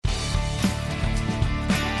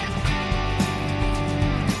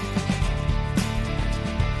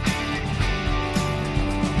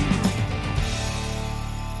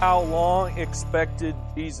How long expected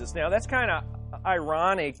Jesus? Now, that's kind of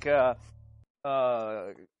ironic carol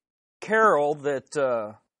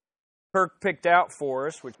that Kirk picked out for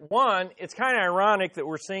us. Which, one, it's kind of ironic that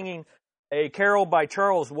we're singing a carol by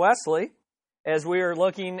Charles Wesley as we are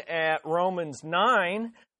looking at Romans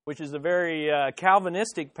 9, which is a very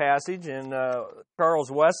Calvinistic passage, and Charles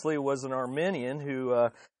Wesley was an Arminian who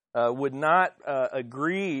would not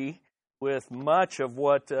agree with much of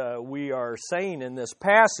what we are saying in this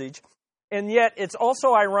passage. And yet, it's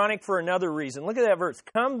also ironic for another reason. Look at that verse.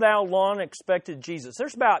 Come thou long expected Jesus.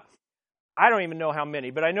 There's about, I don't even know how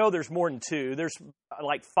many, but I know there's more than two. There's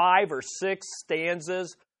like 5 or 6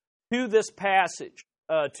 stanzas to this passage,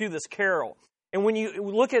 to this carol. And when you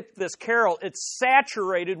look at this carol, it's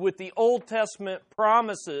saturated with the Old Testament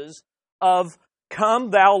promises of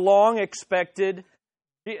come thou long expected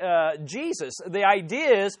Jesus. The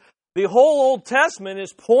idea is the whole Old Testament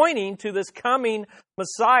is pointing to this coming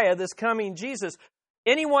Messiah, this coming Jesus.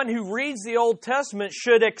 Anyone who reads the Old Testament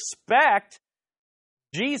should expect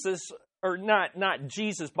Jesus, or not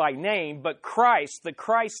Jesus by name, but Christ, the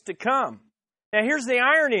Christ to come. Now here's the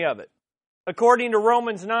irony of it. According to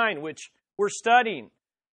Romans 9, which we're studying,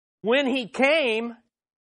 when he came,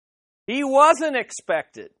 he wasn't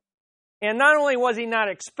expected. And not only was he not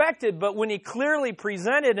expected, but when he clearly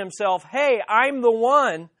presented himself, hey, I'm the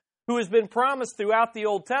one who has been promised throughout the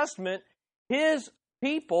Old Testament, his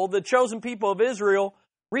people, the chosen people of Israel,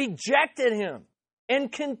 rejected him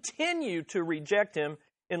and continue to reject him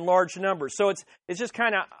in large numbers. So it's just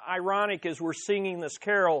kind of ironic as we're singing this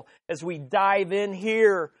carol, as we dive in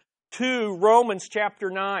here to Romans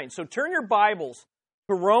chapter 9. So turn your Bibles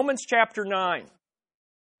to Romans chapter 9.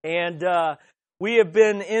 And we have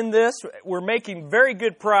been in this. We're making very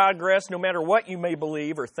good progress, no matter what you may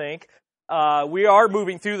believe or think. We are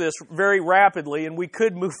moving through this very rapidly, and we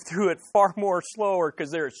could move through it far more slower because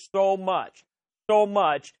there is so much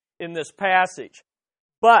in this passage.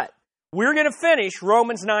 But we're going to finish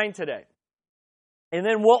Romans 9 today. And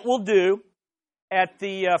then what we'll do at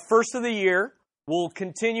the first of the year, we'll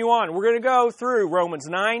continue on. We're going to go through Romans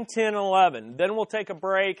 9, 10, 11. Then we'll take a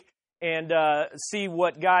break and see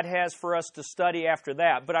what God has for us to study after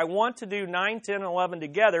that. But I want to do 9, 10, 11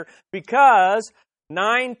 together because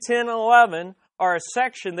 9, 10, 11 are a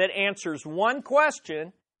section that answers one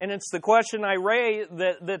question, and it's the question I raise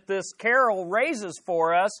that this carol raises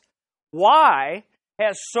for us. Why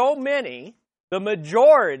has so many, the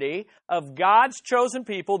majority of God's chosen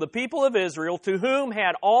people, the people of Israel, to whom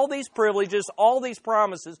had all these privileges, all these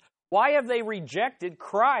promises, why have they rejected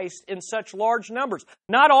Christ in such large numbers?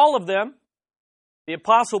 Not all of them. The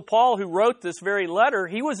Apostle Paul, who wrote this very letter,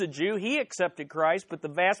 he was a Jew. He accepted Christ, but the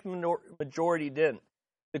vast majority didn't.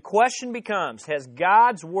 The question becomes, has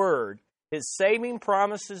God's word, his saving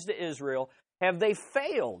promises to Israel, have they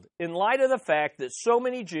failed in light of the fact that so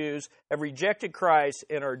many Jews have rejected Christ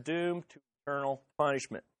and are doomed to eternal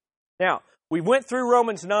punishment? Now, we went through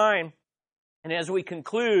Romans 9, and as we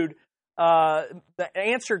conclude, the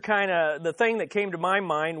answer the thing that came to my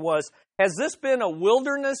mind was, has this been a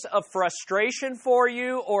wilderness of frustration for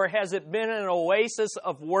you, or has it been an oasis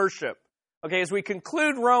of worship? Okay, as we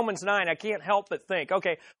conclude Romans 9, I can't help but think,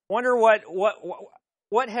 okay, wonder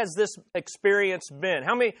what has this experience been?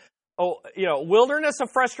 How many, wilderness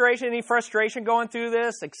of frustration, any frustration going through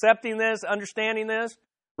this, accepting this, understanding this?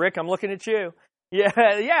 Rick, I'm looking at you.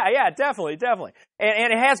 Yeah, definitely.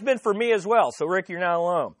 And it has been for me as well, so Rick, you're not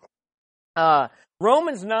alone.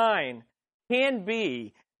 Romans 9 can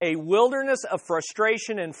be a wilderness of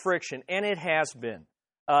frustration and friction, and it has been.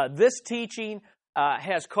 This teaching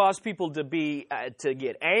has caused people to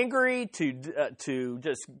get angry, to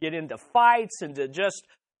just get into fights, and to just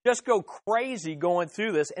go crazy going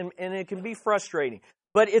through this, and it can be frustrating.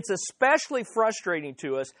 But it's especially frustrating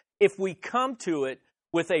to us if we come to it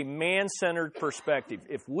with a man-centered perspective.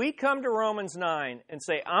 If we come to Romans 9 and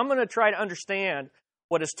say, I'm going to try to understand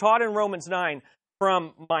what is taught in Romans 9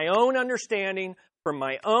 from my own understanding, from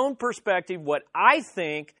my own perspective, what I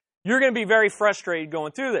think, you're going to be very frustrated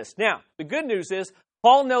going through this. Now, the good news is,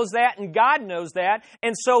 Paul knows that and God knows that,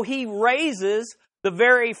 and so he raises the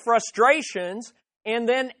very frustrations and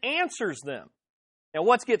then answers them. Now,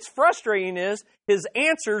 what gets frustrating is his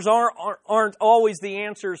answers aren't always the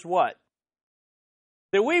answers what?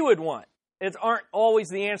 That we would want. It aren't always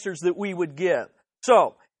the answers that we would give.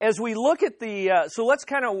 So, as we look at let's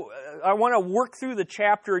I want to work through the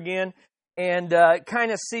chapter again and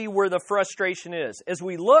kind of see where the frustration is. As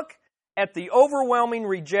we look at the overwhelming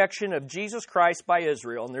rejection of Jesus Christ by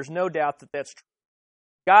Israel, and there's no doubt that that's true,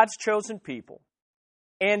 God's chosen people,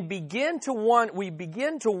 and we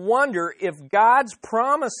begin to wonder if God's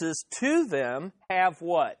promises to them have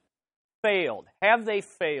what? Failed. Have they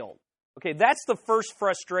failed? Okay, that's the first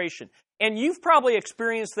frustration. And you've probably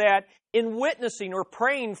experienced that in witnessing or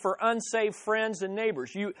praying for unsaved friends and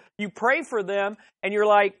neighbors. You pray for them and you're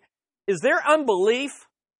like, is their unbelief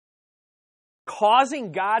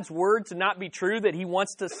causing God's word to not be true, that He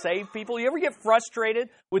wants to save people? You ever get frustrated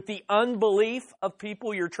with the unbelief of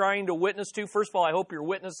people you're trying to witness to? First of all, I hope you're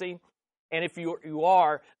witnessing. And if you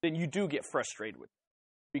are, then you do get frustrated with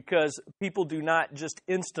it, because people do not just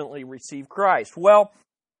instantly receive Christ. Well,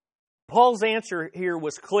 Paul's answer here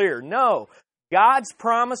was clear. No, God's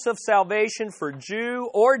promise of salvation for Jew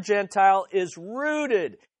or Gentile is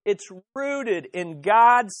rooted. It's rooted in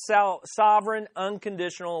God's sovereign,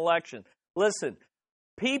 unconditional election. Listen,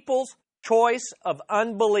 people's choice of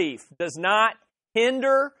unbelief does not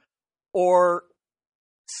hinder or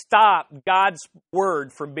stop God's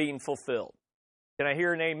word from being fulfilled. Can I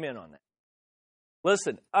hear an amen on that?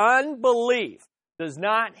 Listen, unbelief does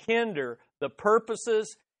not hinder the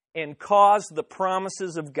purposes and cause the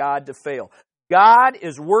promises of God to fail. God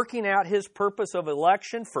is working out His purpose of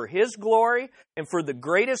election for His glory and for the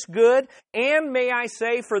greatest good, and may I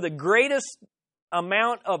say, for the greatest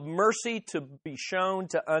amount of mercy to be shown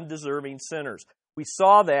to undeserving sinners. We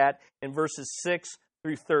saw that in verses 6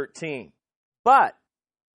 through 13. But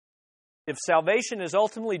if salvation is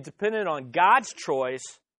ultimately dependent on God's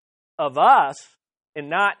choice of us and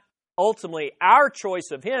not ultimately our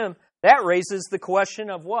choice of Him, that raises the question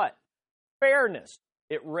of what? Fairness.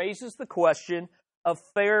 It raises the question of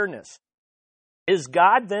fairness. Is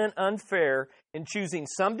God then unfair in choosing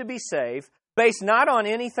some to be saved, based not on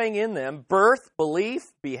anything in them, birth, belief,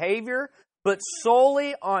 behavior, but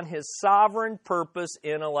solely on His sovereign purpose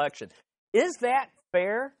in election? Is that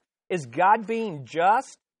fair? Is God being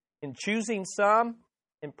just in choosing some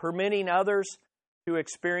and permitting others to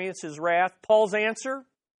experience His wrath? Paul's answer?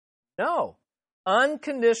 No.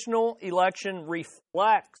 Unconditional election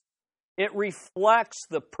reflects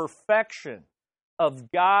the perfection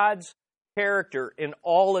of God's character in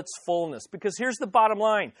all its fullness. Because here's the bottom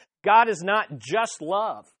line. God is not just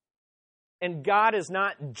love, and God is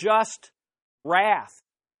not just wrath.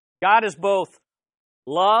 God is both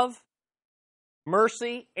love,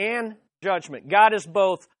 mercy, and judgment. God is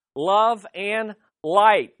both love and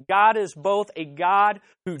light. God is both a God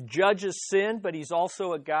who judges sin, but He's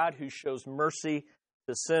also a God who shows mercy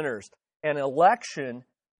to sinners. And election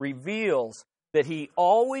reveals that He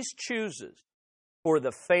always chooses for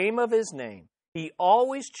the fame of His name. He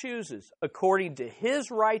always chooses according to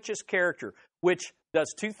His righteous character, which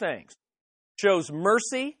does two things. Shows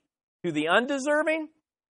mercy to the undeserving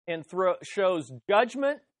and shows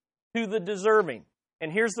judgment to the deserving.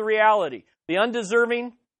 And here's the reality. The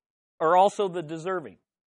undeserving are also the deserving.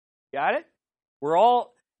 Got it?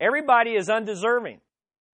 Everybody is undeserving.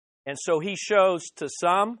 And so He shows to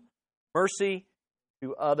some mercy,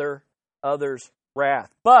 to others wrath.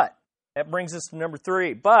 But, that brings us to number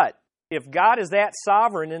 3. But, if God is that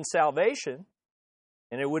sovereign in salvation,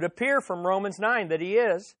 and it would appear from Romans 9 that He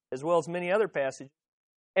is, as well as many other passages,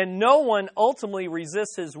 and no one ultimately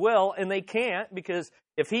resists His will, and they can't, because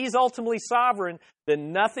if He's ultimately sovereign,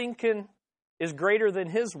 then nothing is greater than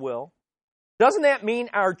His will. Doesn't that mean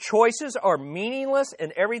our choices are meaningless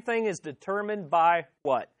and everything is determined by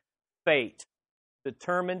what? Fate.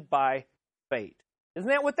 Determined by fate. Isn't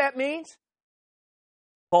that what that means?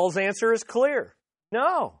 Paul's answer is clear.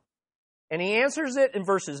 No. And he answers it in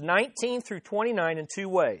verses 19 through 29 in two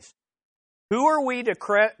ways. Who are we to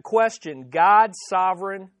question God's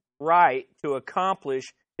sovereign right to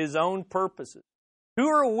accomplish His own purposes? Who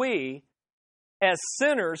are we as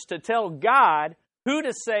sinners to tell God who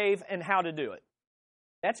to save and how to do it?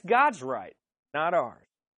 That's God's right, not ours.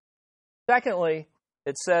 Secondly,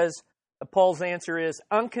 it says, Paul's answer is,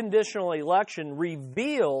 unconditional election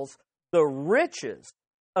reveals the riches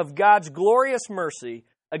of God's glorious mercy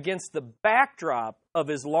against the backdrop of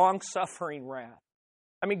His long-suffering wrath.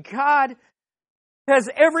 I mean, God has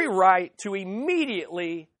every right to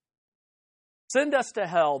immediately send us to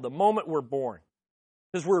hell the moment we're born.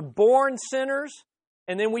 Because we're born sinners,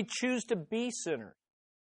 and then we choose to be sinners.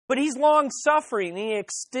 But He's long-suffering. He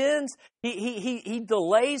extends, He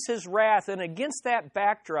delays His wrath, and against that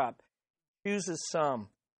backdrop, He chooses some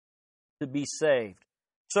to be saved.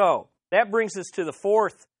 So, that brings us to the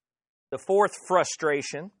fourth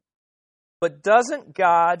frustration. But doesn't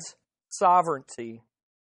God's sovereignty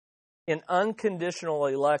in unconditional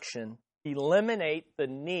election eliminate the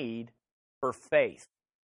need for faith?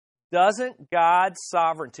 Doesn't God's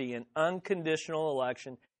sovereignty in unconditional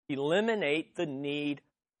election eliminate the need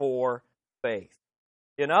for faith?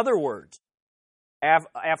 In other words,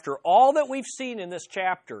 after all that we've seen in this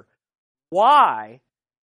chapter, why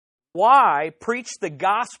preach the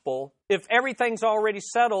gospel if everything's already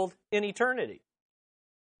settled in eternity?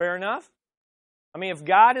 Fair enough? I mean, if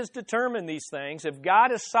God has determined these things, if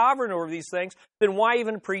God is sovereign over these things, then why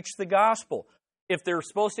even preach the gospel? If they're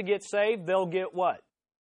supposed to get saved, they'll get what?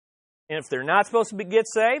 And if they're not supposed to get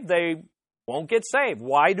saved, they won't get saved.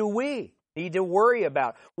 Why do we need to worry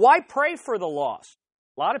about? Why pray for the lost?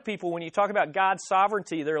 A lot of people, when you talk about God's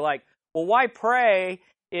sovereignty, they're like, well, why pray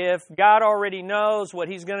if God already knows what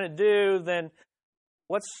He's going to do? Then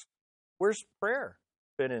where's prayer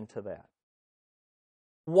fit into that?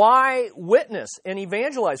 Why witness and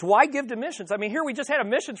evangelize? Why give to missions? I mean, here we just had a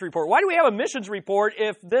missions report. Why do we have a missions report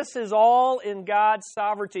if this is all in God's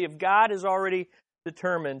sovereignty, if God has already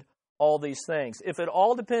determined all these things? If it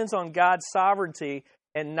all depends on God's sovereignty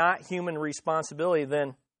and not human responsibility,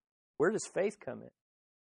 then where does faith come in?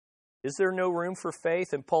 Is there no room for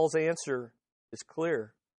faith? And Paul's answer is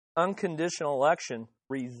clear. Unconditional election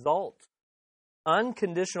results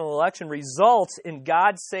in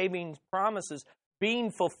God's saving promises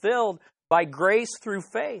being fulfilled by grace through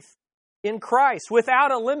faith in Christ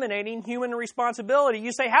without eliminating human responsibility.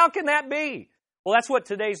 You say, how can that be? Well, that's what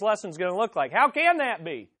today's lesson is going to look like. How can that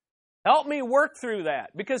be? Help me work through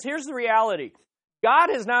that. Because here's the reality. God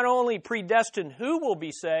has not only predestined who will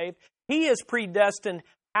be saved, He has predestined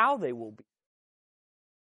how they will be.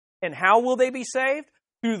 And how will they be saved?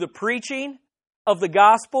 Through the preaching of the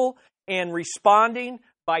gospel and responding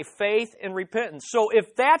by faith and repentance. So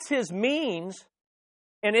if that's His means,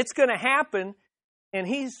 and it's going to happen, and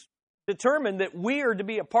He's determined that we are to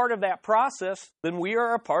be a part of that process, then we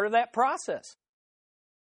are a part of that process.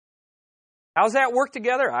 How's that work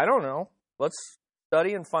together? I don't know. Let's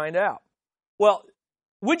study and find out. Well,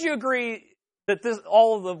 would you agree that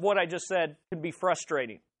all of what I just said can be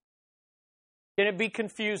frustrating? Can it be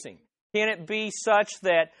confusing? Can it be such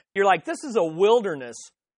that you're like, this is a wilderness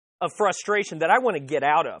of frustration that I want to get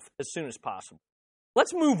out of as soon as possible?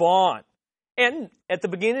 Let's move on. And at the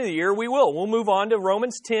beginning of the year, we will. We'll move on to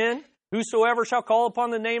Romans 10. Whosoever shall call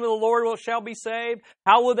upon the name of the Lord shall be saved.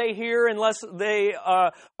 How will they hear unless they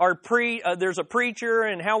there's a preacher,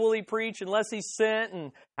 and how will he preach unless he's sent?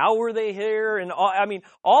 And how will they hear? And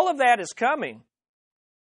all of that is coming.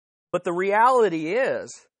 But the reality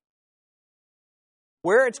is,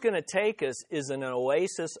 where it's going to take us is an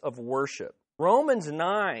oasis of worship. Romans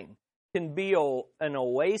 9 can be an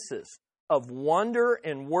oasis of wonder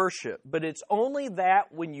and worship, but it's only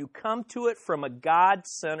that when you come to it from a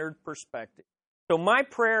God-centered perspective. So my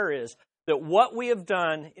prayer is that what we have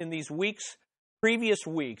done in these previous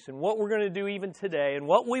weeks, and what we're going to do even today, and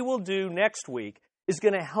what we will do next week, is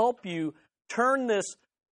going to help you turn this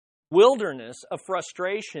wilderness of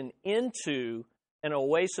frustration into an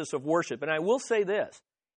oasis of worship. And I will say this,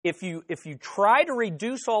 if you try to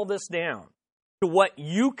reduce all this down to what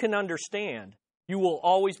you can understand, you will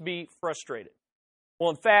always be frustrated. Well,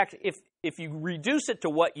 in fact, if you reduce it to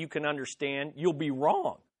what you can understand, you'll be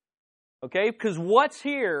wrong. Okay? Because what's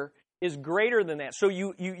here is greater than that. So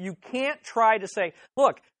you can't try to say,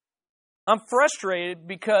 look, I'm frustrated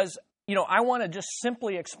because, I want to just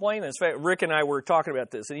simply explain this. In fact, Rick and I were talking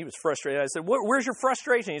about this, and he was frustrated. I said, where's your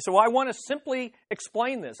frustration? He said, well, I want to simply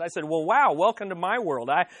explain this. I said, well, wow, welcome to my world.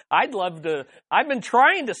 I'd love to. I've been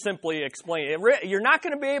trying to simply explain it. You're not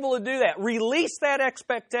going to be able to do that. Release that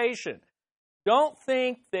expectation. Don't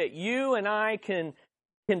think that you and I can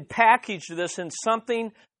package this in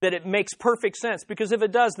something that it makes perfect sense, because if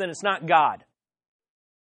it does, then it's not God.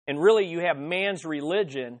 And really, you have man's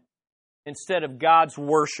religion instead of God's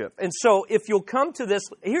worship. And so if you'll come to this,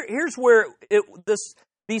 here's where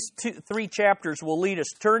these 3 chapters will lead us.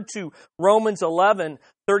 Turn to Romans 11,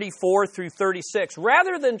 34 through 36.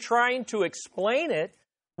 Rather than trying to explain it,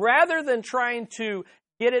 rather than trying to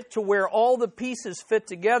get it to where all the pieces fit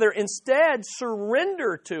together, instead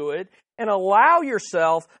surrender to it and allow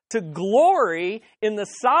yourself to glory in the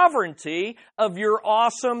sovereignty of your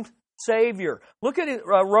awesome Savior. Look at it,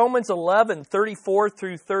 Romans 11, 34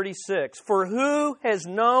 through 36. For who has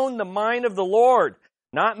known the mind of the Lord?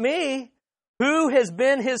 Not me. Who has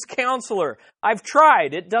been His counselor? I've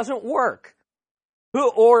tried. It doesn't work.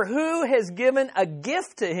 Who has given a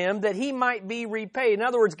gift to Him that He might be repaid? In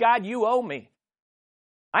other words, God, you owe me.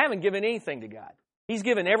 I haven't given anything to God. He's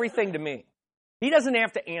given everything to me. He doesn't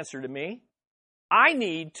have to answer to me. I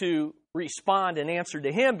need to respond and answer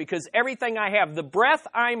to Him, because everything I have, the breath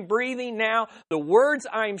I'm breathing now, the words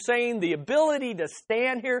I'm saying, the ability to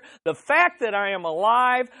stand here, the fact that I am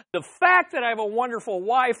alive, the fact that I have a wonderful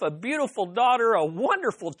wife, a beautiful daughter, a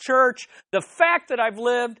wonderful church, the fact that I've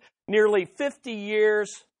lived nearly 50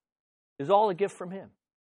 years is all a gift from Him.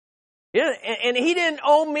 And He didn't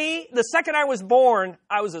owe me. The second I was born,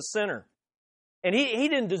 I was a sinner. And He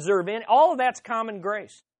didn't deserve any. All of that's common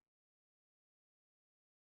grace.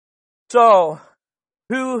 So,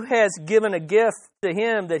 who has given a gift to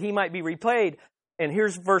Him that He might be repaid? And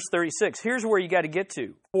here's verse 36. Here's where you got to get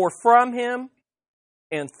to. For from Him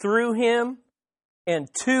and through Him and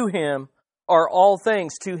to Him are all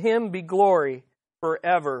things. To Him be glory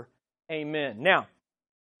forever. Amen. Now,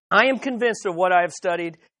 I am convinced of what I have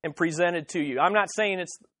studied and presented to you. I'm not saying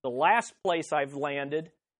it's the last place I've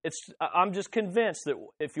landed. I'm just convinced that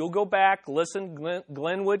if you'll go back, listen,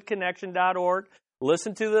 glenwoodconnection.org,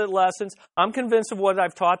 listen to the lessons. I'm convinced of what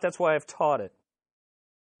I've taught. That's why I've taught it.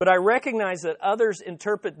 But I recognize that others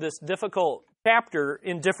interpret this difficult chapter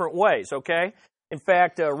in different ways, okay? In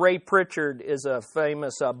fact, Ray Pritchard is a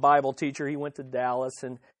famous Bible teacher. He went to Dallas,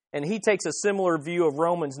 and he takes a similar view of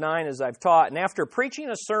Romans 9 as I've taught. And after preaching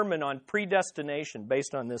a sermon on predestination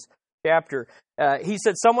based on this chapter, he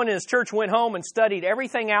said someone in his church went home and studied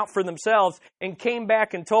everything out for themselves and came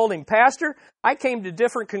back and told him, Pastor, I came to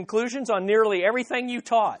different conclusions on nearly everything you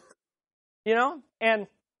taught. You know? And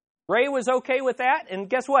Ray was okay with that, and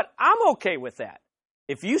guess what? I'm okay with that.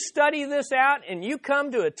 If you study this out and you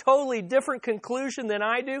come to a totally different conclusion than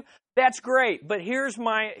I do, that's great. But here's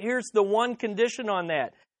the one condition on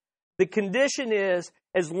that. The condition is,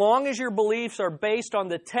 as long as your beliefs are based on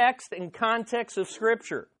the text and context of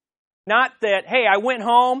Scripture. Not that, hey, I went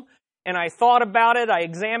home and I thought about it, I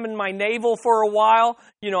examined my navel for a while,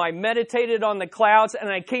 I meditated on the clouds, and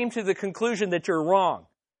I came to the conclusion that you're wrong.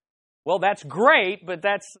 Well, that's great, but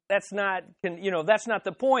that's not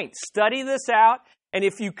the point. Study this out, and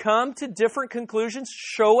if you come to different conclusions,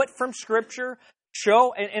 show it from Scripture,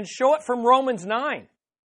 show it from Romans 9.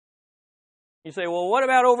 You say, well, what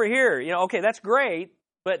about over here? Okay, that's great,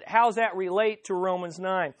 but how does that relate to Romans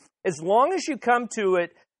 9? As long as you come to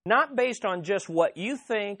it not based on just what you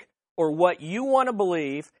think or what you want to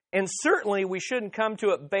believe, and certainly we shouldn't come to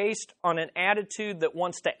it based on an attitude that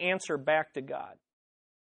wants to answer back to God.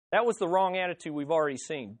 That was the wrong attitude we've already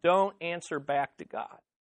seen. Don't answer back to God.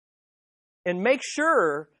 And make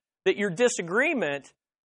sure that your disagreement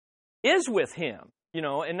is with Him,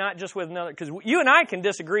 and not just with another. Because you and I can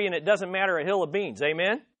disagree and it doesn't matter a hill of beans.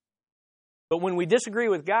 Amen? But when we disagree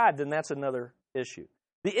with God, then that's another issue.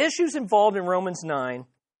 The issues involved in Romans 9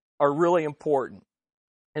 are really important.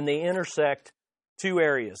 And they intersect two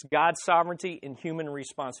areas, God's sovereignty and human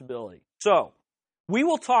responsibility. So, we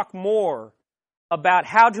will talk more about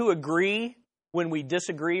how to agree when we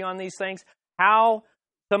disagree on these things, how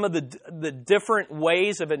some of the different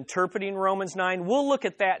ways of interpreting Romans 9. We'll look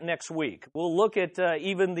at that next week. We'll look at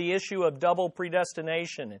even the issue of double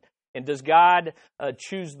predestination. And does God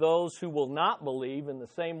choose those who will not believe in the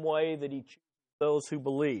same way that He chooses those who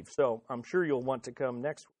believe? So I'm sure you'll want to come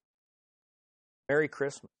next week. Merry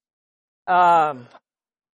Christmas. I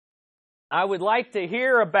would like to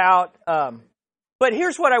hear about... But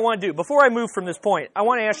here's what I want to do. Before I move from this point, I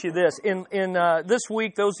want to ask you this. In this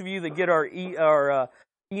week, those of you that get our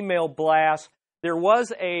email blast, there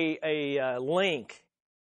was a link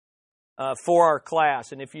for our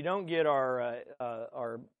class. And if you don't get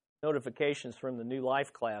our notifications from the New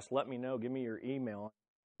Life class, let me know. Give me your email.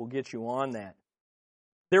 We'll get you on that.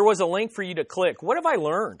 There was a link for you to click. What have I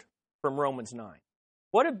learned from Romans 9?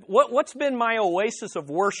 What's been my oasis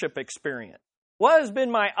of worship experience? What has been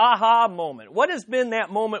my aha moment? What has been that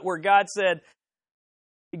moment where God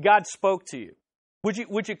spoke to you?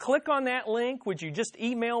 Would you click on that link? Would you just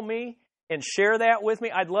email me and share that with me?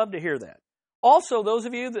 I'd love to hear that. Also, those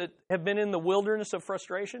of you that have been in the wilderness of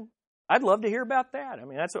frustration, I'd love to hear about that. I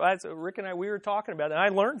mean, that's Rick and we were talking about it, and I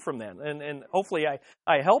learned from that. And hopefully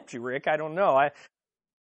I helped you, Rick. I don't know.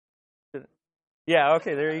 Yeah,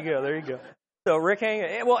 okay, there you go. So Rick,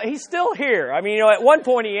 well, he's still here. I mean, at one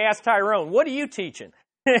point he asked Tyrone, "What are you teaching?"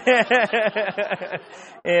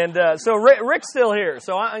 And so Rick's still here.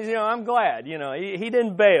 So I'm glad. He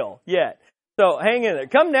didn't bail yet. So hang in there.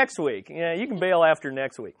 Come next week. You can bail after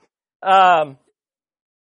next week.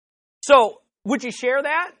 So would you share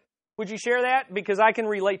that? Would you share that? Because I can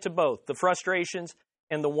relate to both the frustrations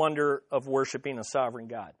and the wonder of worshiping a sovereign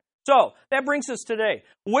God. So, that brings us today.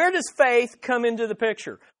 Where does faith come into the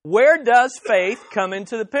picture? Where does faith come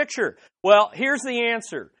into the picture? Well, here's the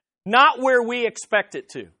answer. Not where we expect it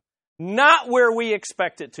to. Not where we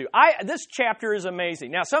expect it to. This chapter is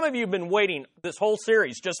amazing. Now, some of you have been waiting this whole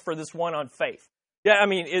series just for this one on faith. Yeah, I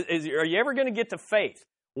mean, are you ever going to get to faith?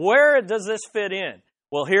 Where does this fit in?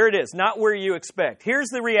 Well, here it is. Not where you expect. Here's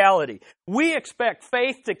the reality. We expect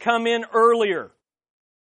faith to come in earlier.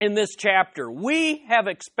 in this chapter. We have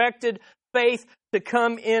expected faith to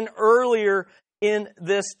come in earlier in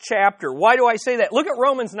this chapter. Why do I say that? Look at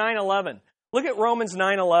Romans 9:11. Look at Romans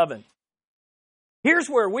 9:11. Here's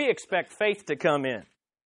where we expect faith to come in.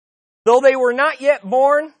 Though they were not yet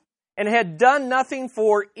born and had done nothing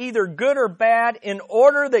for either good or bad, in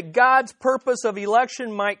order that God's purpose of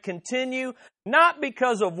election might continue, not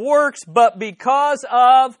because of works, but because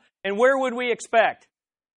of, and where would we expect?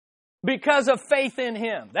 Because of faith in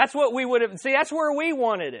Him. That's what we would have, see, that's where we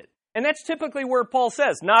wanted it. And that's typically where Paul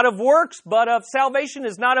says, not of works, but of salvation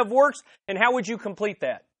is not of works. And how would you complete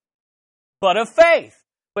that? But of faith.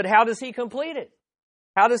 But how does he complete it?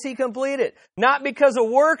 How does he complete it? Not because of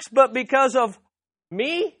works, but because of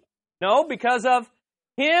me? No, because of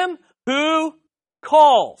Him who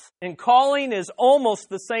calls. And calling is almost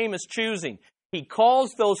the same as choosing. He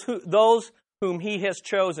calls those whom He has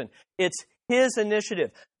chosen. It's His initiative.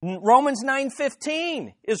 Romans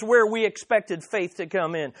 9:15 is where we expected faith to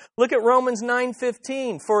come in. Look at Romans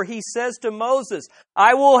 9:15. For He says to Moses,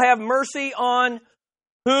 I will have mercy on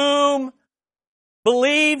whom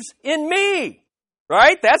believes in me.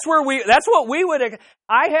 Right? That's what we would,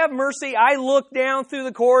 I have mercy. I look down through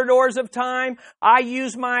the corridors of time. I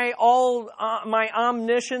use my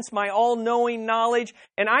omniscience, my all-knowing knowledge,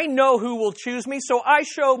 and I know who will choose me. So I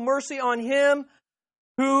show mercy on him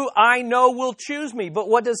who I know will choose me. But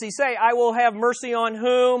what does he say? I will have mercy on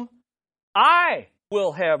whom I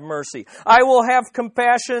will have mercy. I will have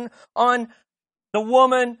compassion on the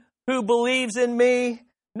woman who believes in me.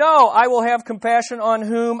 No, I will have compassion on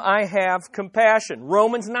whom I have compassion.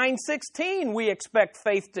 Romans 9:16, we expect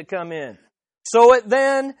faith to come in. So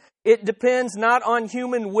it depends not on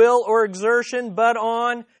human will or exertion, but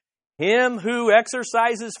on him who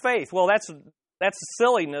exercises faith. Well, that's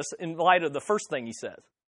silliness in light of the first thing he says.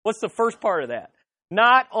 What's the first part of that?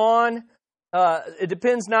 It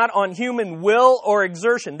depends not on human will or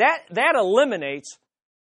exertion. That eliminates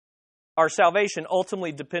our salvation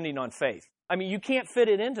ultimately depending on faith. I mean, you can't fit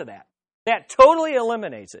it into that. That totally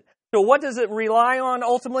eliminates it. So what does it rely on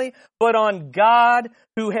ultimately? But on God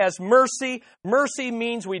who has mercy. Mercy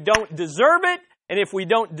means we don't deserve it. And if we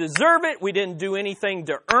don't deserve it, we didn't do anything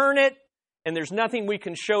to earn it. And there's nothing we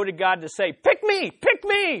can show to God to say, pick me, pick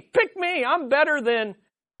me, pick me. I'm better than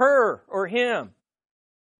her or him.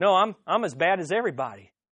 No, I'm as bad as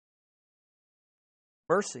everybody.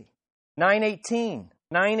 Mercy. 9:18.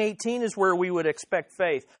 9:18 is where we would expect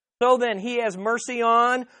faith. So then He has mercy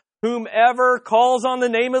on whomever calls on the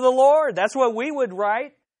name of the Lord. That's what we would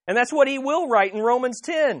write. And that's what He will write in Romans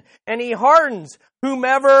 10. And He hardens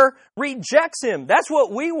whomever rejects Him. That's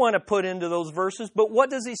what we want to put into those verses. But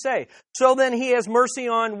what does He say? So then He has mercy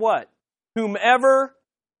on what? Whomever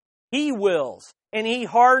He wills. And He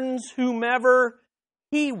hardens whomever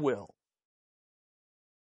He wills.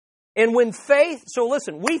 And when faith, so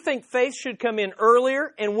listen, we think faith should come in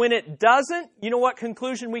earlier, and when it doesn't, you know what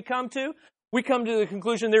conclusion we come to? We come to the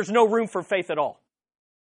conclusion there's no room for faith at all.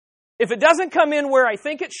 If it doesn't come in where I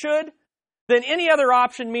think it should, then any other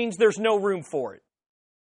option means there's no room for it.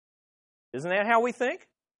 Isn't that how we think?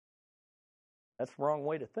 That's the wrong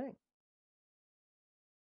way to think.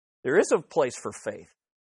 There is a place for faith,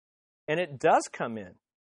 and it does come in.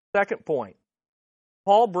 Second point,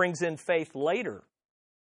 Paul brings in faith later.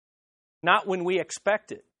 Not when we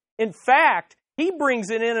expect it. In fact, he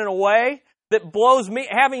brings it in a way that blows me,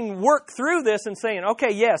 having worked through this and saying,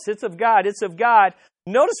 okay, yes, it's of God, it's of God.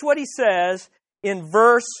 Notice what he says in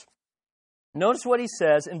verse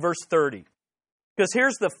 30. Because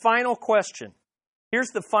here's the final question. Here's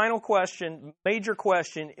the final question, major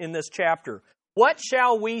question in this chapter. What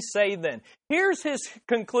shall we say then? Here's his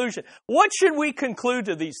conclusion. What should we conclude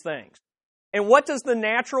to these things? And what does the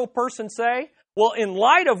natural person say? Well, in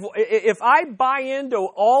light of, if I buy into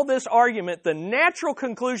all this argument, the natural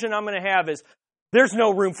conclusion I'm going to have is there's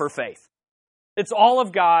no room for faith. It's all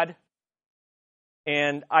of God,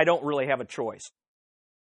 and I don't really have a choice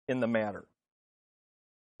in the matter.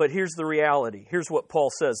 But here's the reality. Here's what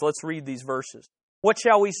Paul says. Let's read these verses. What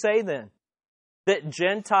shall we say then? That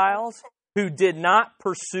Gentiles who did not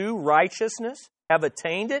pursue righteousness have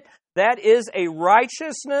attained it? That is a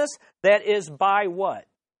righteousness that is by what?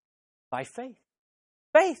 By faith.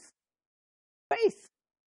 Faith. Faith.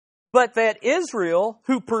 But that Israel,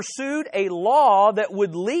 who pursued a law that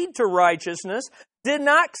would lead to righteousness, did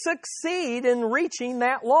not succeed in reaching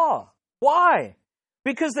that law. Why?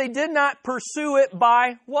 Because they did not pursue it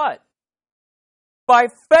by what? By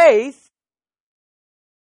faith.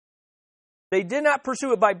 They did not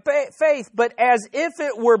pursue it by faith, but as if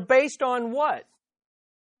it were based on what?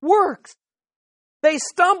 Works. They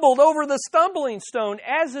stumbled over the stumbling stone,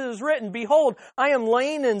 as it is written, Behold, I am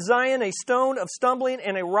laying in Zion a stone of stumbling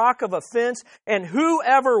and a rock of offense, and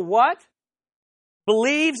whoever what?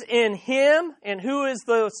 Believes in Him. And who is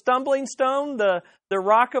the stumbling stone, the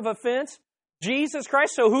rock of offense? Jesus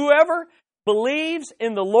Christ. So whoever believes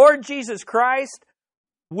in the Lord Jesus Christ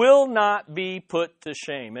will not be put to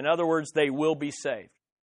shame. In other words, they will be saved.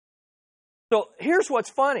 So here's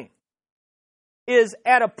what's funny, is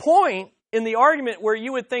at a point in the argument where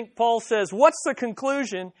you would think Paul says, what's the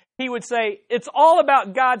conclusion? He would say, it's all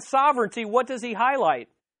about God's sovereignty. What does he highlight?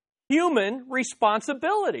 Human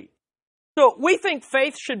responsibility. So we think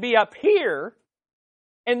faith should be up here,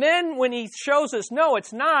 and then when he shows us, no,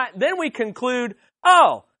 it's not, then we conclude,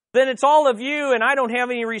 oh, then it's all of you and I don't have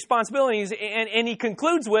any responsibilities. And he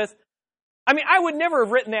concludes with, I mean, I would never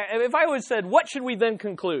have written that. If I would have said, what should we then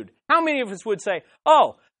conclude? How many of us would say,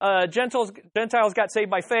 oh, Gentiles got saved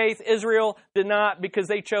by faith, Israel did not because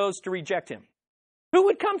they chose to reject him? Who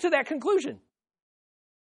would come to that conclusion?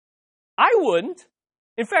 I wouldn't.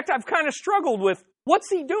 In fact, I've kind of struggled with, what's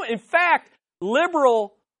he doing? In fact,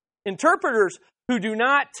 liberal interpreters who do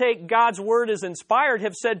not take God's word as inspired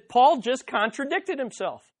have said Paul just contradicted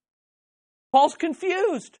himself. Paul's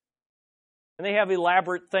confused. And they have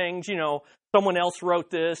elaborate things, someone else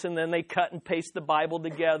wrote this, and then they cut and paste the Bible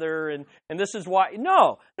together, and this is why.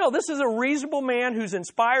 No, this is a reasonable man who's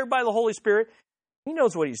inspired by the Holy Spirit. He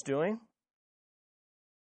knows what he's doing.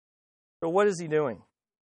 So what is he doing?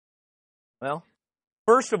 Well,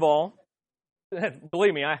 first of all,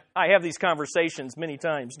 believe me, I have these conversations many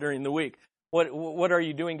times during the week. What are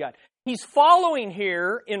you doing, God? He's following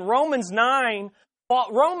here in Romans 9.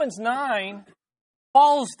 Romans 9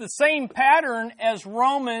 follows the same pattern as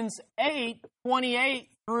Romans 8, 28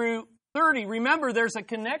 through 30. Remember, there's a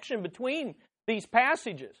connection between these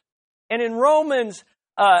passages. And in Romans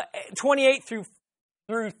 28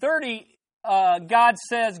 through 30, God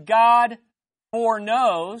says, God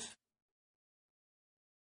foreknows.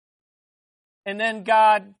 And then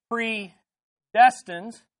God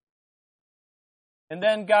predestines. And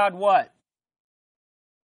then God what?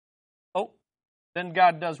 Oh, then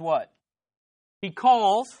God does what? He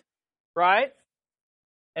calls, right?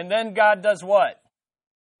 And then God does what?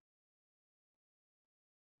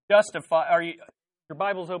 Justify. Your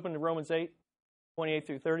Bible's open to Romans 8, 28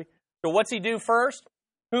 through 30. So what's he do first?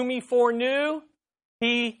 Whom he foreknew,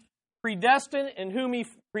 he predestined. And whom he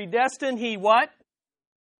predestined, he what?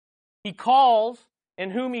 He calls.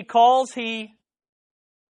 And whom he calls, he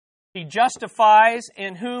justifies.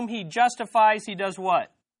 And whom he justifies, he does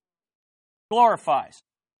what? Glorifies.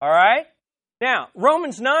 All right? Now,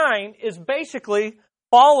 Romans 9 is basically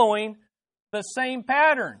following the same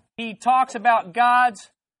pattern. He talks about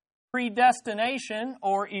God's predestination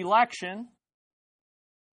or election,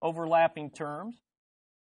 overlapping terms.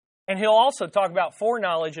 And he'll also talk about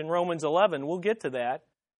foreknowledge in Romans 11. We'll get to that.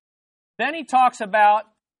 Then he talks about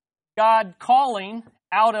God calling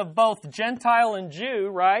out of both Gentile and Jew,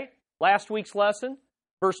 right? Last week's lesson,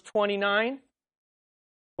 verse 29.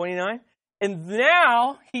 And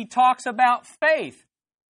now he talks about faith.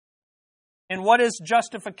 And what is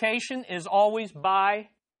justification? Is always by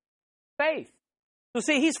faith. So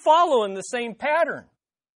see, he's following the same pattern.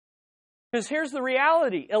 Because here's the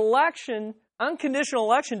reality. Election, unconditional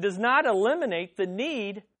election, does not eliminate the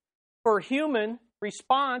need for human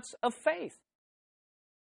response of faith.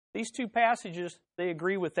 These two passages, they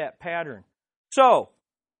agree with that pattern. So,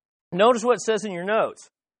 notice what it says in your notes.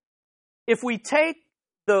 If we take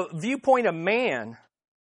the viewpoint of man,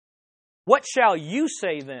 what shall you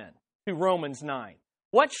say then to Romans 9?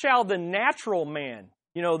 What shall the natural man,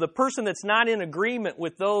 the person that's not in agreement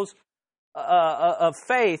with those of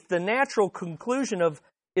faith, the natural conclusion of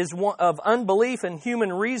unbelief and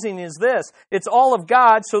human reasoning is this: it's all of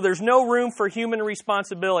God, so there's no room for human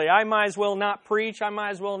responsibility. I might as well not preach. I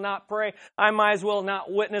might as well not pray. I might as well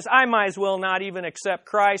not witness. I might as well not even accept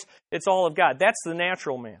Christ. It's all of God. That's the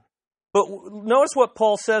natural man. But notice what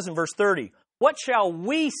Paul says in verse 30. What shall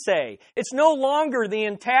we say? It's no longer the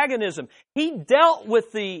antagonism. He dealt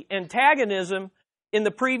with the antagonism in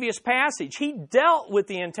the previous passage. He dealt with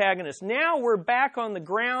the antagonist. Now we're back on the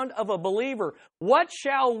ground of a believer. What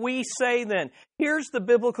shall we say then? Here's the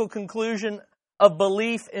biblical conclusion of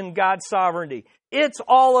belief in God's sovereignty. It's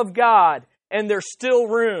all of God, and there's still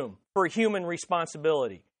room for human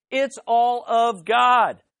responsibility. It's all of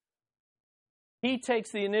God. He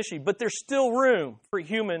takes the initiative, but there's still room for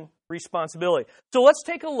human responsibility. So let's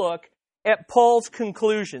take a look at Paul's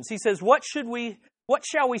conclusions. He says, what shall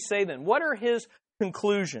we say then? What are his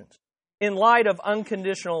conclusions in light of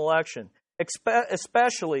unconditional election,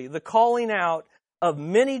 especially the calling out of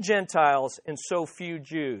many Gentiles and so few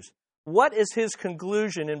Jews. What is his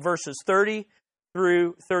conclusion in verses 30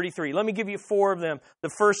 through 33? Let me give you 4 of them. The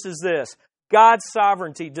first is this: God's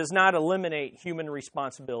sovereignty does not eliminate human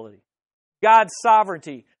responsibility. God's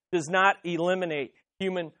sovereignty does not eliminate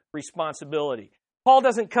human responsibility. Paul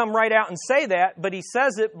doesn't come right out and say that, but he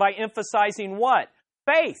says it by emphasizing what?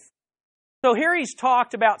 Faith. So here he's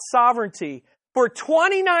talked about sovereignty for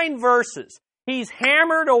 29 verses. He's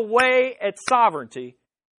hammered away at sovereignty.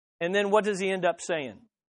 And then what does he end up saying?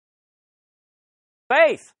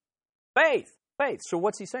 Faith. Faith. Faith. So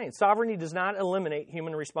what's he saying? Sovereignty does not eliminate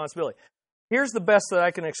human responsibility. Here's the best that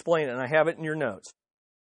I can explain it, and I have it in your notes.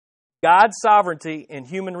 God's sovereignty and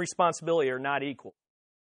human responsibility are not equal.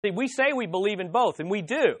 See, we say we believe in both, and we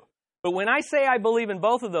do. But when I say I believe in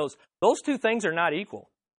both of those 2 things are not equal.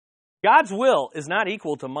 God's will is not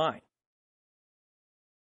equal to mine.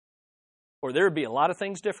 Or there would be a lot of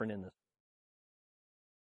things different in this.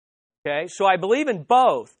 Okay, so I believe in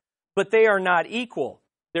both, but they are not equal.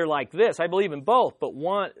 They're like this. I believe in both, but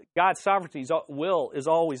one, God's sovereignty's will is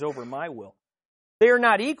always over my will. They are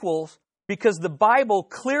not equals because the Bible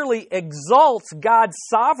clearly exalts God's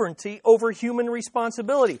sovereignty over human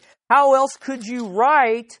responsibility. How else could you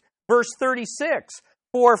write verse 36?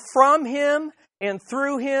 For from him and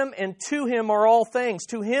through him and to him are all things.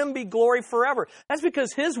 To him be glory forever. That's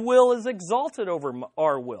because his will is exalted over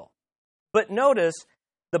our will. But notice,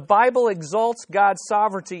 the Bible exalts God's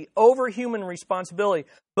sovereignty over human responsibility,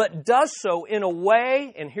 but does so in a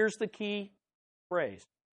way, and here's the key phrase,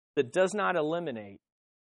 that does not eliminate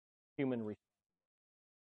human responsibility.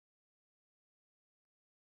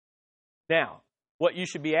 Now, what you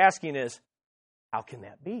should be asking is, how can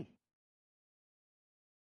that be?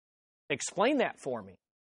 Explain that for me.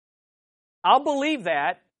 I'll believe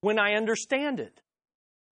that when I understand it.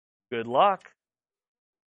 Good luck.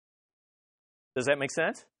 Does that make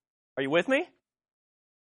sense? Are you with me?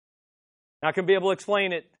 Not going to be able to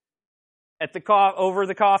explain it at the over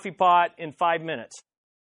the coffee pot in 5 minutes.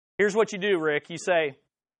 Here's what you do, Rick. You say,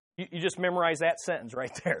 you just memorize that sentence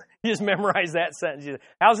right there. You just memorize that sentence.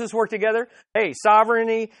 How's this work together? Hey,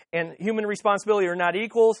 sovereignty and human responsibility are not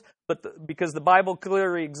equals, but because the Bible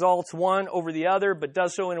clearly exalts one over the other, but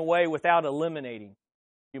does so in a way without eliminating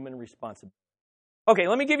human responsibility. Okay,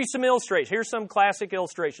 let me give you some illustrations. Here's some classic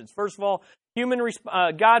illustrations. First of all,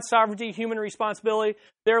 God's sovereignty, human responsibility.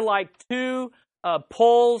 They're like 2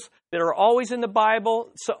 poles that are always in the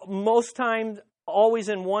Bible. So most times, always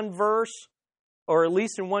in one verse, or at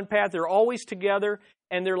least in one path. They're always together,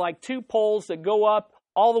 and they're like 2 poles that go up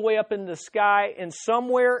all the way up in the sky, and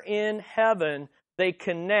somewhere in heaven they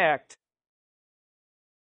connect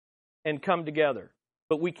and come together.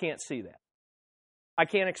 But we can't see that. I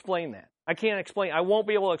can't explain that. I won't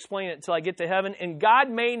be able to explain it until I get to heaven, and God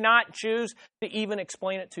may not choose to even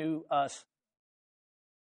explain it to us.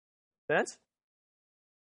 Sense?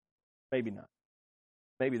 Maybe not.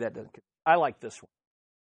 Maybe that doesn't. I like this one.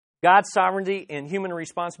 God's sovereignty and human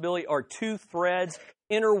responsibility are 2 threads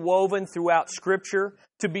interwoven throughout Scripture.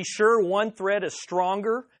 To be sure, one thread is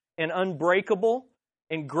stronger and unbreakable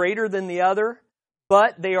and greater than the other,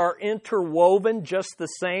 but they are interwoven just the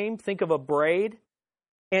same. Think of a braid.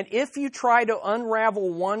 And if you try to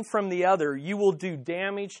unravel one from the other, you will do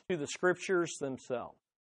damage to the Scriptures themselves.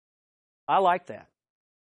 I like that.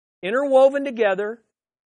 Interwoven together,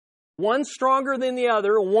 one stronger than the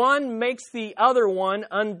other, one makes the other one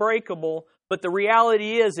unbreakable, but the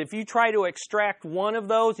reality is if you try to extract one of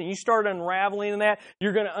those and you start unraveling that,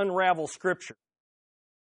 you're going to unravel Scripture.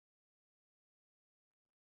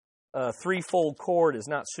 A 3-fold cord is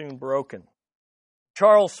not soon broken.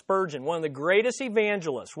 Charles Spurgeon, one of the greatest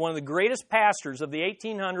evangelists, one of the greatest pastors of the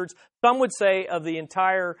 1800s, some would say of the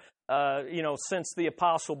entire, since the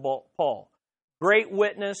Apostle Paul. Great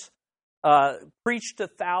witness, preached to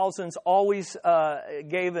thousands, always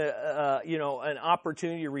gave an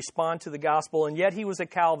opportunity to respond to the gospel, and yet he was a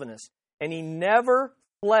Calvinist. And he never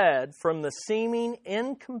fled from the seeming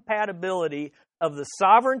incompatibility of the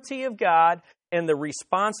sovereignty of God and the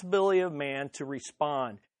responsibility of man to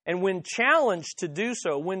respond. And when challenged to do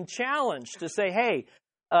so, when challenged to say, hey,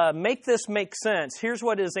 make this make sense, here's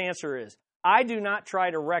what his answer is. I do not try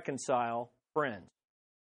to reconcile friends.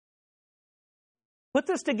 Put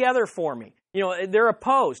this together for me. They're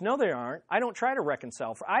opposed. No, they aren't. I don't try to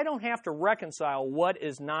reconcile. I don't have to reconcile what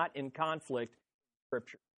is not in conflict in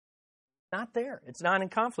Scripture. It's not there. It's not in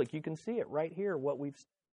conflict. You can see it right here, what we've seen.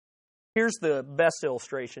 Here's the best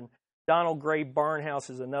illustration. Donald Gray Barnhouse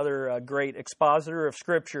is another great expositor of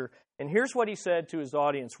Scripture. And here's what he said to his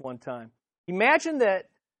audience one time. Imagine that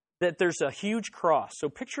there's a huge cross. So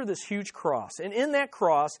picture this huge cross. And in that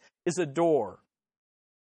cross is a door.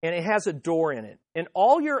 and it has a door in it. And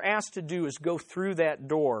all you're asked to do is go through that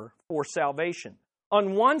door for salvation.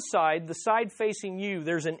 On one side, the side facing you,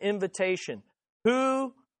 there's an invitation.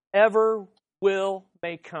 Whoever will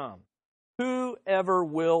may come. Whoever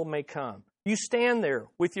will may come. You stand there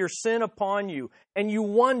with your sin upon you, and you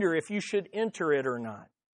wonder if you should enter it or not.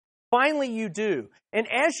 Finally, you do. And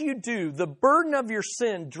as you do, the burden of your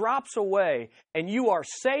sin drops away, and you are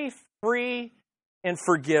safe, free, and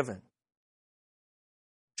forgiven.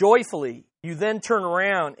 Joyfully, you then turn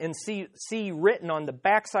around and see written on the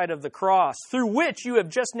backside of the cross, through which you have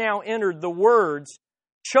just now entered the words,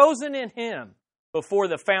 chosen in Him before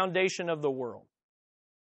the foundation of the world.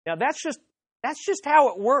 Now, that's just how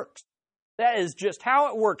it works. That is just how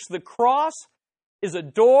it works. The cross is a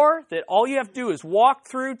door that all you have to do is walk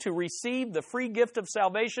through to receive the free gift of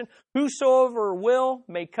salvation. Whosoever will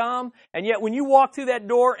may come. And yet when you walk through that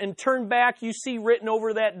door and turn back, you see written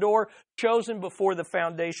over that door, chosen before the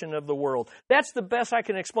foundation of the world. That's the best I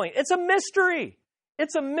can explain. It's a mystery.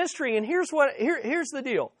 It's a mystery. And here's the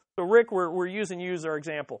deal. So Rick, we're using you as our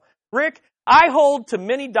example. Rick, I hold to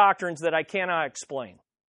many doctrines that I cannot explain.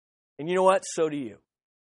 And you know what? So do you.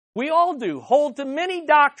 We all do. Hold to many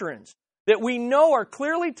doctrines that we know are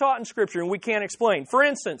clearly taught in Scripture and we can't explain. For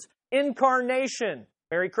instance, incarnation.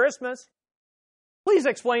 Merry Christmas. Please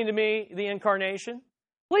explain to me the incarnation.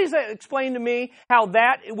 Please explain to me how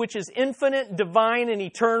that which is infinite, divine, and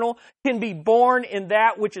eternal can be born in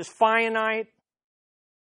that which is finite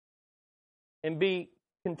and be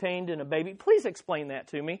contained in a baby. Please explain that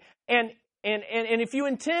to me. And if you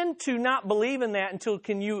intend to not believe in that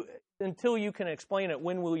until you can explain it,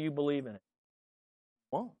 when will you believe in it?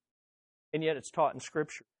 Won't. And yet it's taught in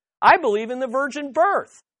Scripture. I believe in the virgin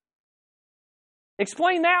birth.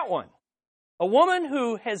 Explain that one. A woman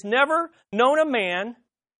who has never known a man,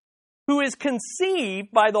 who is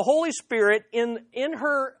conceived by the Holy Spirit in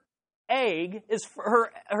her egg, is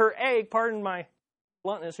her egg, pardon my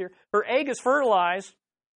bluntness here, her egg is fertilized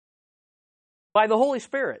by the Holy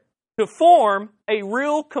Spirit to form a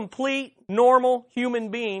real, complete, normal human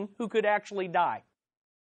being who could actually die.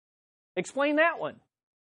 Explain that one.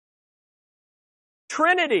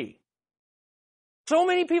 Trinity. So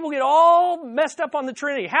many people get all messed up on the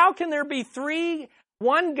Trinity. How can there be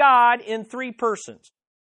one God in three persons?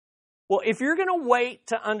 Well, if you're going to wait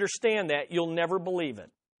to understand that, you'll never believe it.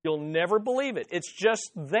 You'll never believe it. It's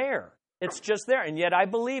just there. It's just there. And yet I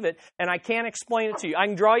believe it, and I can't explain it to you. I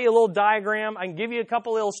can draw you a little diagram. I can give you a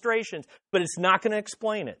couple illustrations, but it's not going to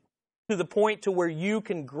explain it to the point to where you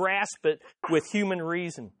can grasp it with human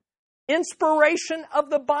reason. Inspiration of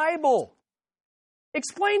the Bible.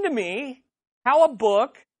 Explain to me how a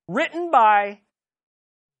book written by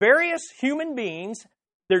various human beings,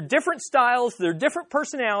 their different styles, their different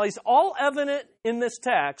personalities, all evident in this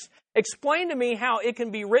text, explain to me how it can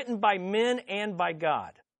be written by men and by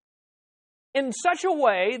God in such a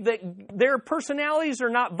way that their personalities are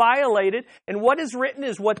not violated, and what is written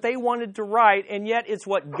is what they wanted to write, and yet it's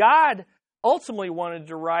what God ultimately wanted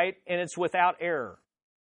to write, and it's without error.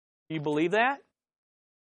 Do you believe that?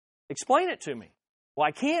 Explain it to me. Well,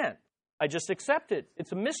 I can't. I just accept it.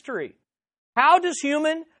 It's a mystery. How does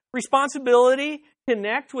human responsibility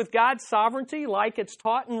connect with God's sovereignty like it's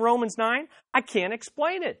taught in Romans 9? I can't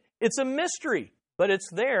explain it. It's a mystery, but it's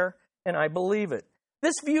there, and I believe it.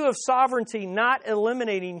 This view of sovereignty not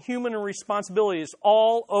eliminating human responsibility is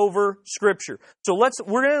all over Scripture. So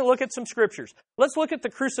we're going to look at some Scriptures. Let's look at the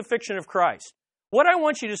crucifixion of Christ. What I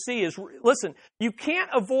want you to see is, listen, you can't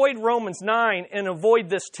avoid Romans 9 and avoid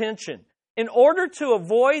this tension. In order to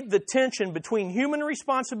avoid the tension between human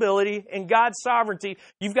responsibility and God's sovereignty,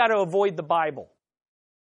 you've got to avoid the Bible.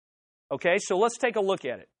 Okay, so let's take a look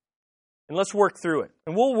at it. And let's work through it.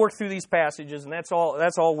 And we'll work through these passages, and that's all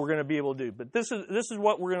we're going to be able to do. But this is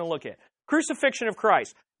what we're going to look at. Crucifixion of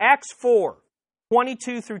Christ. Acts 4,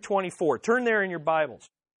 22 through 24. Turn there in your Bibles.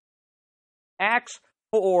 Acts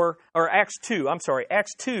 2,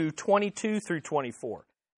 22 through 24.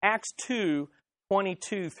 Acts 2,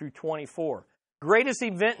 22 through 24. Greatest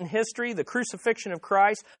event in history, the crucifixion of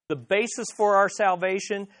Christ, the basis for our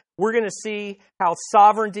salvation. We're going to see how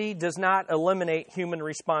sovereignty does not eliminate human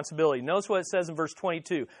responsibility. Notice what it says in verse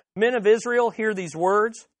 22. Men of Israel, hear these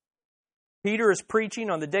words. Peter is preaching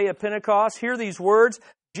on the day of Pentecost. Hear these words.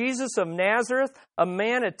 Jesus of Nazareth, a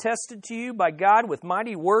man attested to you by God with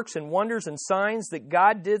mighty works and wonders and signs that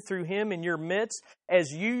God did through him in your midst,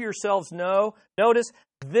 as you yourselves know. Notice,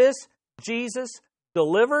 this Jesus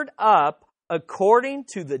delivered up according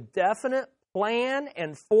to the definite plan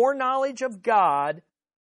and foreknowledge of God,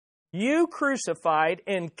 you crucified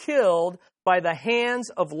and killed by the hands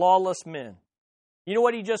of lawless men. You know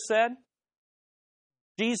what he just said?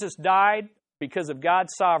 Jesus died because of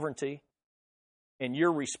God's sovereignty, and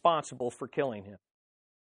you're responsible for killing him.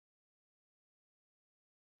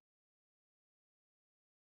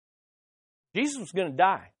 Jesus was going to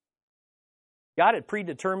die. God had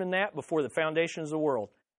predetermined that before the foundations of the world,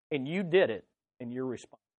 and you did it, and you're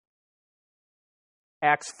responsible.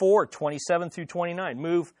 Acts 4, 27 through 29.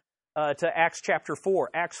 Move to Acts chapter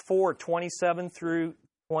 4. Acts 4, 27 through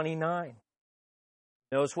 29.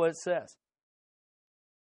 Notice what it says.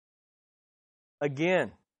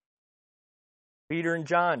 Again, Peter and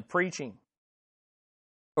John preaching.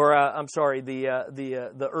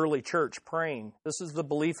 The early church praying. This is the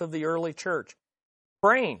belief of the early church.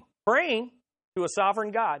 Praying to a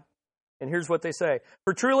sovereign God. And here's what they say.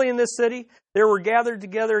 For truly in this city there were gathered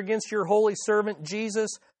together against your holy servant Jesus,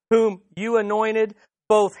 whom you anointed,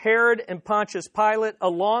 both Herod and Pontius Pilate,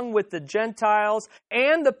 along with the Gentiles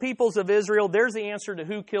and the peoples of Israel. There's the answer to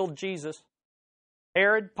who killed Jesus.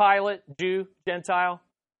 Herod, Pilate, Jew, Gentile.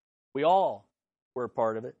 We all were a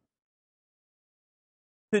part of it.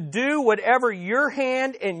 To do whatever your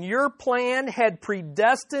hand and your plan had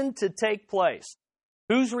predestined to take place.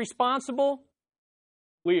 Who's responsible?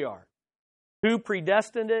 We are. Who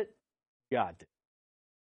predestined it? God did.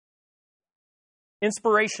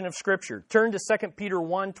 Inspiration of Scripture. Turn to 2 Peter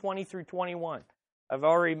 1, 20 through 21. I've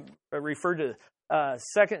already referred to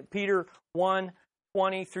 2 Peter 1,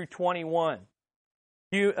 20 through 21.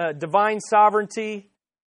 Divine sovereignty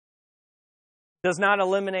does not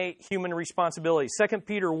eliminate human responsibility. 2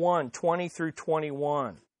 Peter 1, 20 through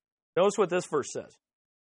 21. Notice what this verse says.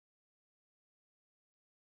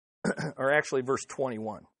 Or actually verse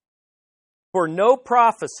 21. For no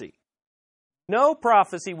prophecy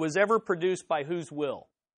was ever produced by whose will?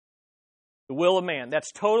 The will of man.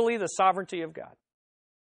 That's totally the sovereignty of God.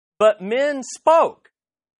 But men spoke.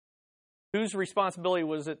 Whose responsibility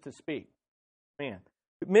was it to speak? Man.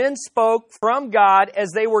 Men spoke from God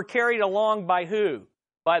as they were carried along by who?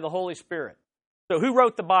 By the Holy Spirit. So who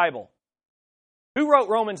wrote the Bible? Who wrote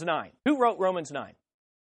Romans 9? Who wrote Romans 9?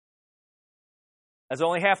 That's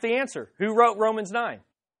only half the answer. Who wrote Romans 9?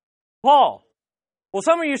 Paul. Well,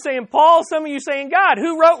 some of you saying Paul, some of you saying God.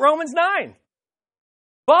 Who wrote Romans 9?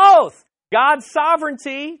 Both. God's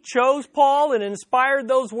sovereignty chose Paul and inspired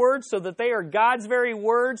those words so that they are God's very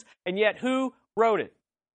words, and yet who wrote it?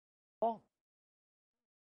 Paul.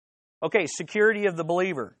 Okay, security of the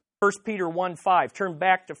believer. 1 Peter 1:5. Turn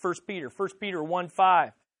back to 1 Peter. 1 Peter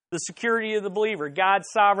 1:5. The security of the believer. God's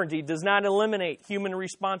sovereignty does not eliminate human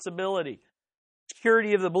responsibility.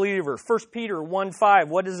 Security of the believer. 1 Peter 1:5.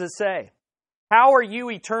 What does it say? How are you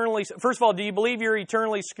eternally... First of all, do you believe you're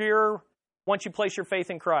eternally secure once you place your faith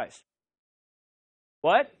in Christ?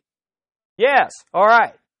 What? Yes. All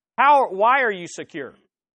right. Why are you secure?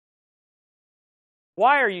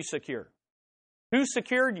 Why are you secure? Who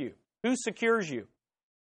secured you? Who secures you?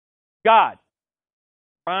 God.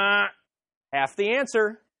 Half the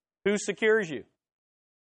answer. Who secures you?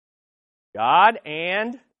 God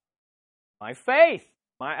and my faith.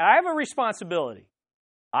 I have a responsibility.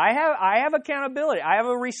 I have accountability. I have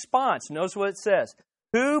a response. Notice what it says.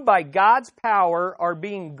 Who by God's power are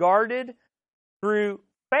being guarded through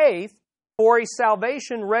faith for a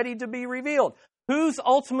salvation ready to be revealed. Whose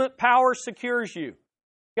ultimate power secures you?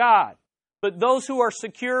 God. But those who are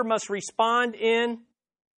secure must respond in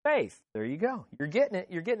faith. There you go. You're getting it.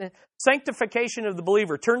 You're getting it. Sanctification of the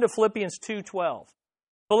believer. Turn to Philippians 2:12.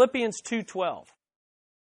 Philippians 2:12.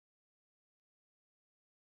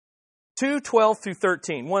 2:12 through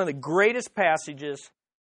 13. One of the greatest passages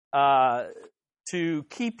to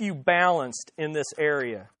keep you balanced in this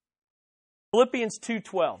area. Philippians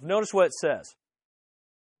 2:12. Notice what it says.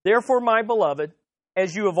 Therefore, my beloved,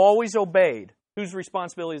 as you have always obeyed. Whose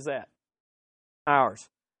responsibility is that? Ours.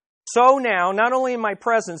 So now, not only in my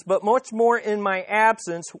presence, but much more in my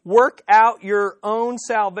absence, work out your own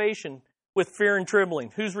salvation with fear and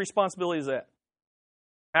trembling. Whose responsibility is that?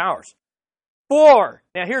 Ours. For,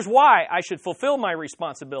 now here's why I should fulfill my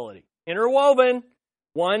responsibility. Interwoven,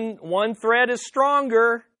 one thread is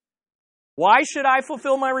stronger. Why should I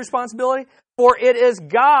fulfill my responsibility? For it is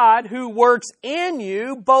God who works in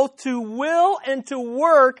you both to will and to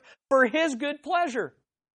work for His good pleasure.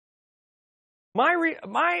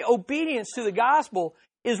 My obedience to the gospel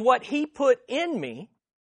is what He put in me.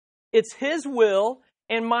 It's His will,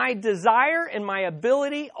 and my desire and my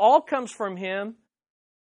ability all comes from Him,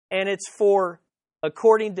 and it's for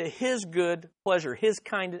according to His good pleasure,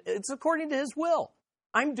 it's according to His will.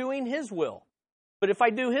 I'm doing His will. But if I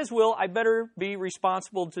do His will, I better be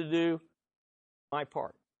responsible to do my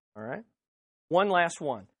part. All right? One last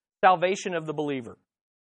one. Salvation of the believer.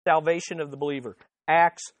 Salvation of the believer.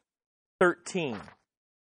 Acts 13.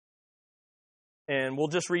 And we'll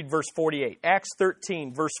just read verse 48. Acts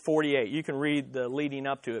 13, verse 48. You can read the leading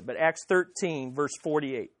up to it, but Acts 13, verse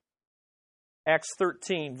 48. Acts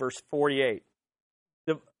 13, verse 48.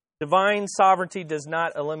 Divine sovereignty does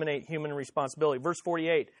not eliminate human responsibility. Verse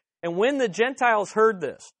 48. And when the Gentiles heard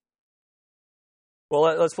this, well,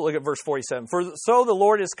 let's look at verse 47. For so the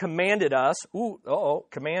Lord has commanded us,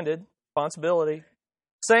 commanded, responsibility,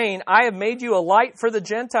 saying, I have made you a light for the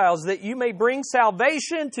Gentiles, that you may bring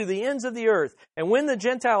salvation to the ends of the earth. And when the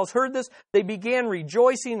Gentiles heard this, they began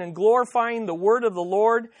rejoicing and glorifying the word of the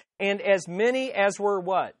Lord. And as many as were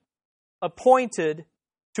what? Appointed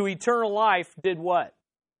to eternal life did what?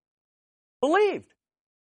 Believed.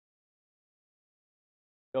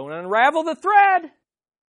 Don't unravel the thread.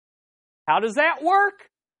 How does that work?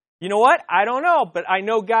 You know what? I don't know, but I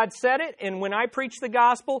know God said it, and when I preach the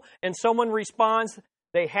gospel and someone responds,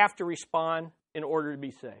 they have to respond in order to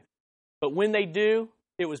be saved. But when they do,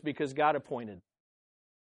 it was because God appointed.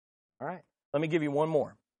 All right, let me give you one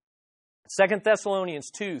more. 2 Thessalonians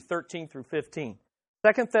 2, 13 through 15.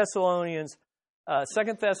 2 Thessalonians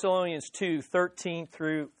 2, 13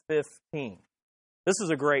 through 15. This is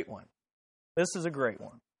a great one. This is a great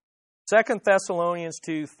one. 2 Thessalonians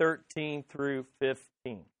 2, 13 through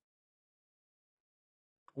 15.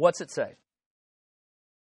 What's it say?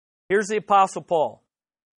 Here's the Apostle Paul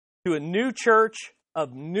to a new church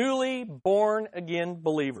of newly born again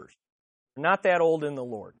believers. Not that old in the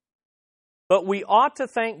Lord. But we ought to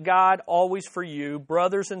thank God always for you,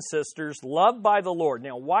 brothers and sisters, loved by the Lord.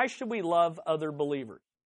 Now, why should we love other believers?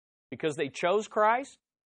 Because they chose Christ?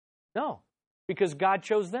 No, because God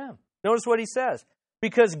chose them. Notice what he says.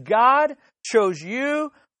 Because God chose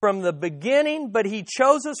you from the beginning, but he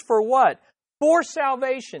chose us for what? For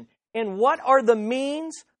salvation. And what are the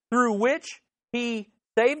means through which he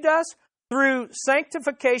saved us? Through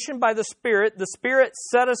sanctification by the Spirit. The Spirit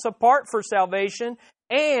set us apart for salvation.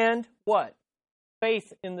 And what?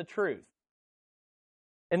 Faith in the truth.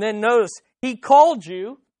 And then notice, he called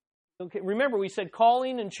you. Okay, remember, we said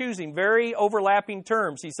calling and choosing, very overlapping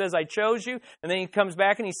terms. He says, I chose you, and then he comes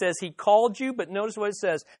back and he says, he called you, but notice what it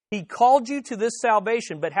says. He called you to this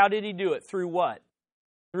salvation, but how did he do it? Through what?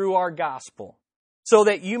 Through our gospel, so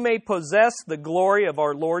that you may possess the glory of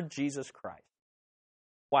our Lord Jesus Christ.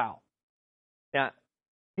 Wow. Now,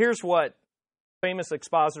 here's what famous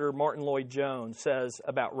expositor Martin Lloyd-Jones says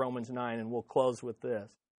about Romans 9, and we'll close with this.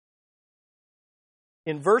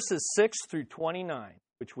 In verses 6 through 29,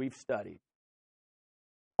 which we've studied,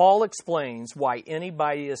 Paul explains why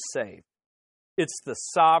anybody is saved. It's the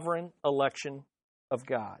sovereign election of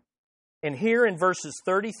God. And here in verses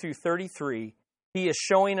 30 through 33, he is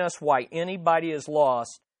showing us why anybody is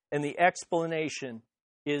lost, and the explanation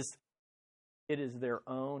is it is their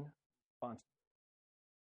own responsibility.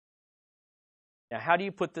 Now, how do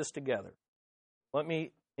you put this together? Let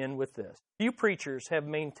me end with this. Few preachers have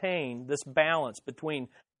maintained this balance between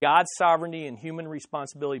God's sovereignty and human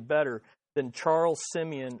responsibility better than Charles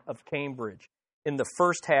Simeon of Cambridge in the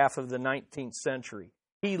first half of the 19th century.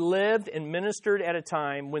 He lived and ministered at a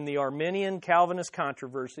time when the Arminian Calvinist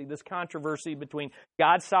controversy, this controversy between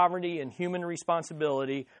God's sovereignty and human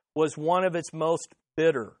responsibility, was one of its most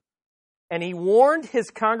bitter. And he warned his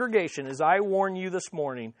congregation, as I warn you this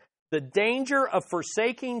morning, the danger of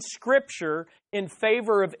forsaking Scripture in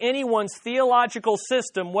favor of anyone's theological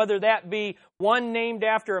system, whether that be one named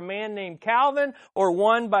after a man named Calvin or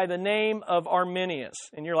one by the name of Arminius.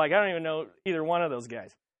 And you're like, I don't even know either one of those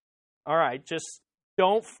guys. All right, just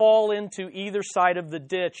don't fall into either side of the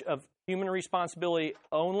ditch of human responsibility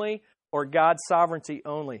only or God's sovereignty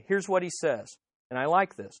only. Here's what he says, and I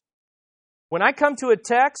like this. When I come to a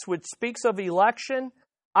text which speaks of election,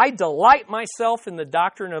 I delight myself in the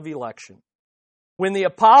doctrine of election. When the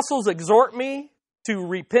apostles exhort me to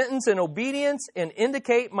repentance and obedience and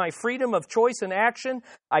indicate my freedom of choice and action,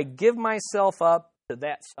 I give myself up to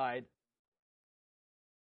that side.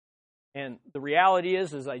 And the reality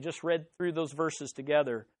is, as I just read through those verses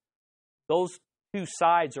together, those two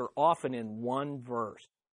sides are often in one verse.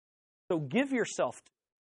 So give yourself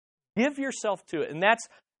to it. And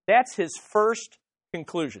that's his first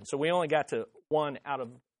conclusion. So we only got to one out of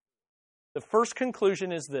the first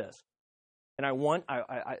conclusion is this, and I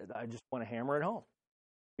just want to hammer it home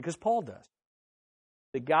because Paul does.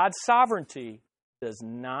 That God's sovereignty does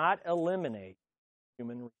not eliminate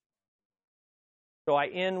human responsibility. So I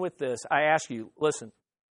end with this. I ask you, listen,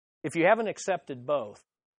 if you haven't accepted both,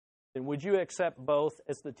 then would you accept both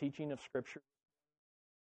as the teaching of Scripture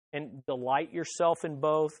and delight yourself in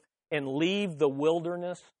both and leave the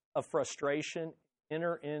wilderness of frustration,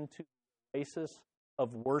 enter into the oasis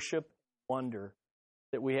of worship and wonder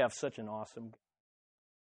that we have such an awesome God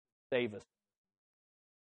to save us?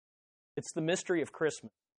 It's the mystery of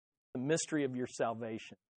Christmas, the mystery of your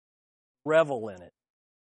salvation. Revel in it.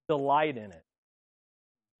 Delight in it.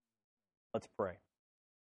 Let's pray.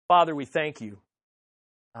 Father, we thank you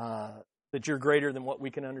that you're greater than what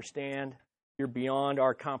we can understand. You're beyond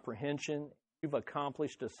our comprehension. You've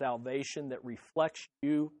accomplished a salvation that reflects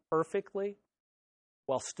you perfectly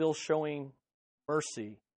while still showing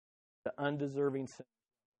mercy to undeserving sinners.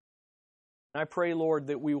 And I pray, Lord,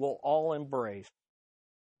 that we will all embrace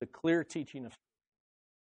the clear teaching of Scripture,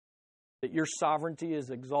 that your sovereignty is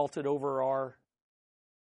exalted over our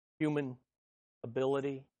human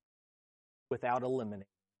ability without eliminating.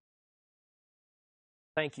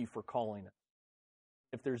 Thank you for calling us.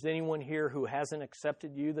 If there's anyone here who hasn't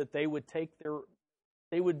accepted you, that they would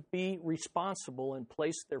be responsible and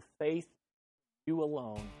place their faith in you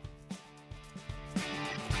alone.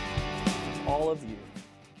 All of you.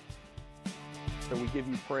 So we give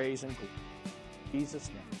you praise and glory. In Jesus'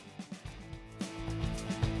 name.